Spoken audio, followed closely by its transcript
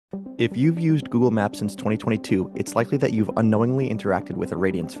If you've used Google Maps since 2022, it's likely that you've unknowingly interacted with a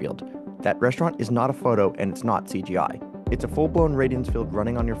radiance field. That restaurant is not a photo and it's not CGI. It's a full-blown radiance field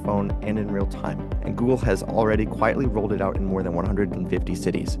running on your phone and in real time, and Google has already quietly rolled it out in more than 150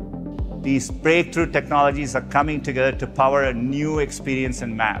 cities. These breakthrough technologies are coming together to power a new experience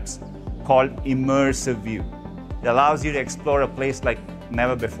in maps called Immersive View. It allows you to explore a place like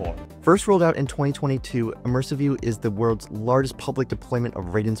never before. First rolled out in 2022, Immersive View is the world's largest public deployment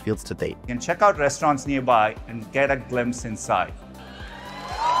of radiance fields to date. You can check out restaurants nearby and get a glimpse inside.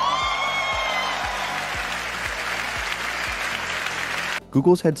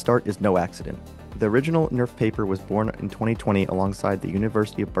 Google's head start is no accident. The original NeRF paper was born in 2020 alongside the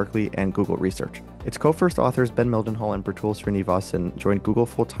University of Berkeley and Google Research. Its co-first authors Ben Mildenhall and Bertul Srinivasan joined Google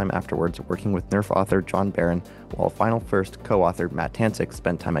full-time afterwards, working with NeRF author John Barron, while final first co-author Matt Tancic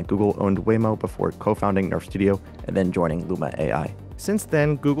spent time at Google-owned Waymo before co-founding NeRF Studio and then joining Luma AI. Since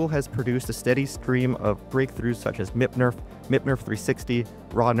then, Google has produced a steady stream of breakthroughs such as MIP NeRF, MIP NeRF 360,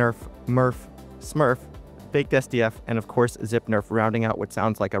 Raw NeRF, MeRF, SMERF, Baked SDF, and of course Zip NeRF, rounding out what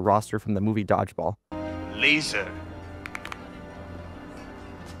sounds like a roster from the movie Dodgeball. Laser.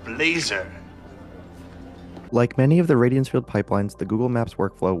 Blazer. Like many of the radiance field pipelines, the Google Maps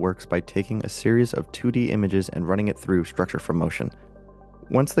workflow works by taking a series of 2D images and running it through structure from motion.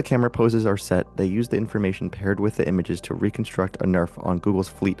 Once the camera poses are set, they use the information paired with the images to reconstruct a NeRF on Google's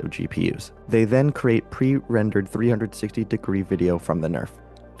fleet of GPUs. They then create pre-rendered 360-degree video from the NeRF.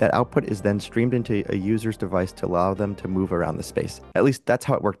 That output is then streamed into a user's device to allow them to move around the space. At least that's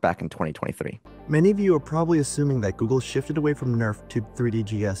how it worked back in 2023. Many of you are probably assuming that Google shifted away from NeRF to 3D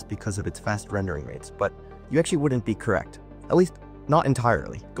GS because of its fast rendering rates, but you actually wouldn't be correct. At least, not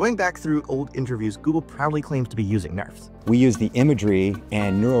entirely. Going back through old interviews, Google proudly claims to be using NeRFs. We use the imagery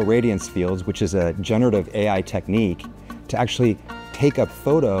and neural radiance fields, which is a generative AI technique, to actually take a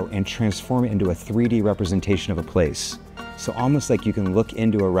photo and transform it into a 3D representation of a place. So almost like you can look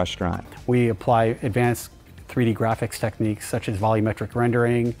into a restaurant. We apply advanced 3D graphics techniques such as volumetric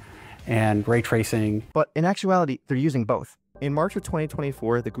rendering and ray tracing. But in actuality, they're using both. In March of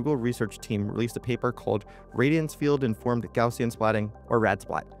 2024, the Google research team released a paper called Radiance Field Informed Gaussian Splatting, or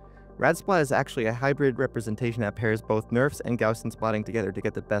RadSplat. RadSplat is actually a hybrid representation that pairs both NeRFs and Gaussian splatting together to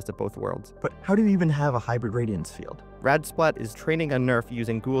get the best of both worlds. But how do you even have a hybrid radiance field? RadSplat is training a NeRF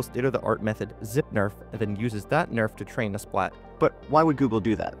using Google's state-of-the-art method, Zip NeRF, and then uses that NeRF to train a splat. But why would Google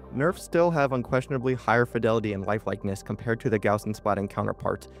do that? NeRFs still have unquestionably higher fidelity and lifelikeness compared to the Gaussian splatting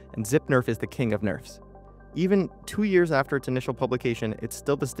counterparts, and Zip NeRF is the king of NeRFs. Even 2 years after its initial publication, it's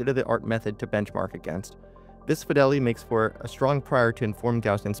still the state-of-the-art method to benchmark against. This fidelity makes for a strong prior to informed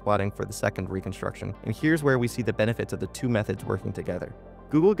Gaussian splatting for the second reconstruction, and here's where we see the benefits of the two methods working together.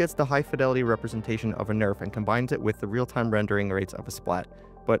 Google gets the high fidelity representation of a NeRF and combines it with the real-time rendering rates of a splat.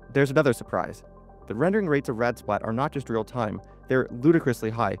 But there's another surprise. The rendering rates of RadSplat are not just real-time, they're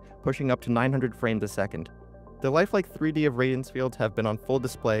ludicrously high, pushing up to 900 frames a second. The lifelike 3D of radiance fields have been on full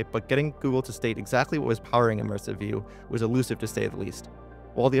display, but getting Google to state exactly what was powering Immersive View was elusive to say the least.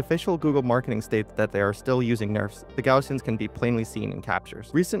 While the official Google marketing states that they are still using NeRFs, the Gaussians can be plainly seen in captures.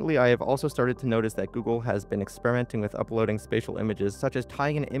 Recently, I have also started to notice that Google has been experimenting with uploading spatial images, such as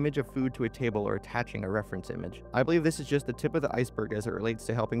tying an image of food to a table or attaching a reference image. I believe this is just the tip of the iceberg as it relates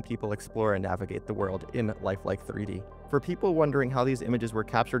to helping people explore and navigate the world in lifelike 3D. For people wondering how these images were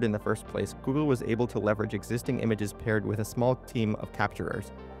captured in the first place, Google was able to leverage existing images paired with a small team of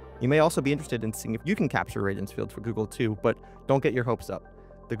capturers. You may also be interested in seeing if you can capture radiance fields for Google too, but don't get your hopes up.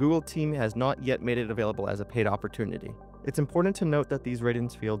 The Google team has not yet made it available as a paid opportunity. It's important to note that these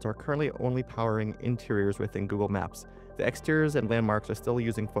radiance fields are currently only powering interiors within Google Maps. The exteriors and landmarks are still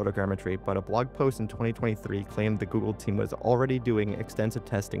using photogrammetry, but a blog post in 2023 claimed the Google team was already doing extensive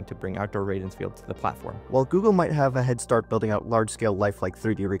testing to bring outdoor radiance fields to the platform. While Google might have a head start building out large-scale lifelike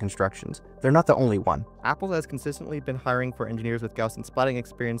 3D reconstructions, they're not the only one. Apple has consistently been hiring for engineers with Gaussian splatting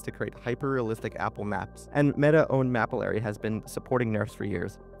experience to create hyper-realistic Apple maps, and Meta-owned Mapillary has been supporting NeRFs for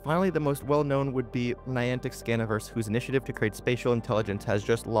years. Finally, the most well-known would be Niantic Scaniverse, whose initiative to create spatial intelligence has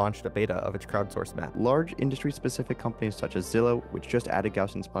just launched a beta of its crowdsourced map. Large industry-specific companies such as Zillow, which just added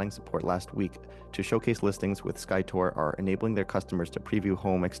Gaussian splatting support last week to showcase listings with SkyTour, are enabling their customers to preview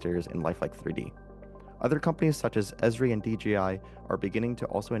home exteriors in lifelike 3D. Other companies such as Esri and DJI are beginning to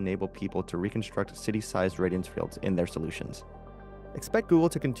also enable people to reconstruct city-sized radiance fields in their solutions. Expect Google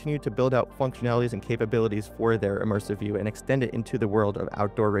to continue to build out functionalities and capabilities for their Immersive View and extend it into the world of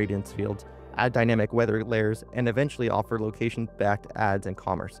outdoor radiance fields, add dynamic weather layers, and eventually offer location-backed ads and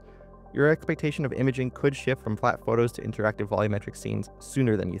commerce. your expectation of imaging could shift from flat photos to interactive volumetric scenes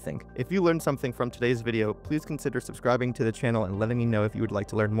sooner than you think. If you learned something from today's video, please consider subscribing to the channel and letting me know if you would like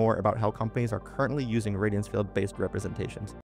to learn more about how companies are currently using radiance field-based representations.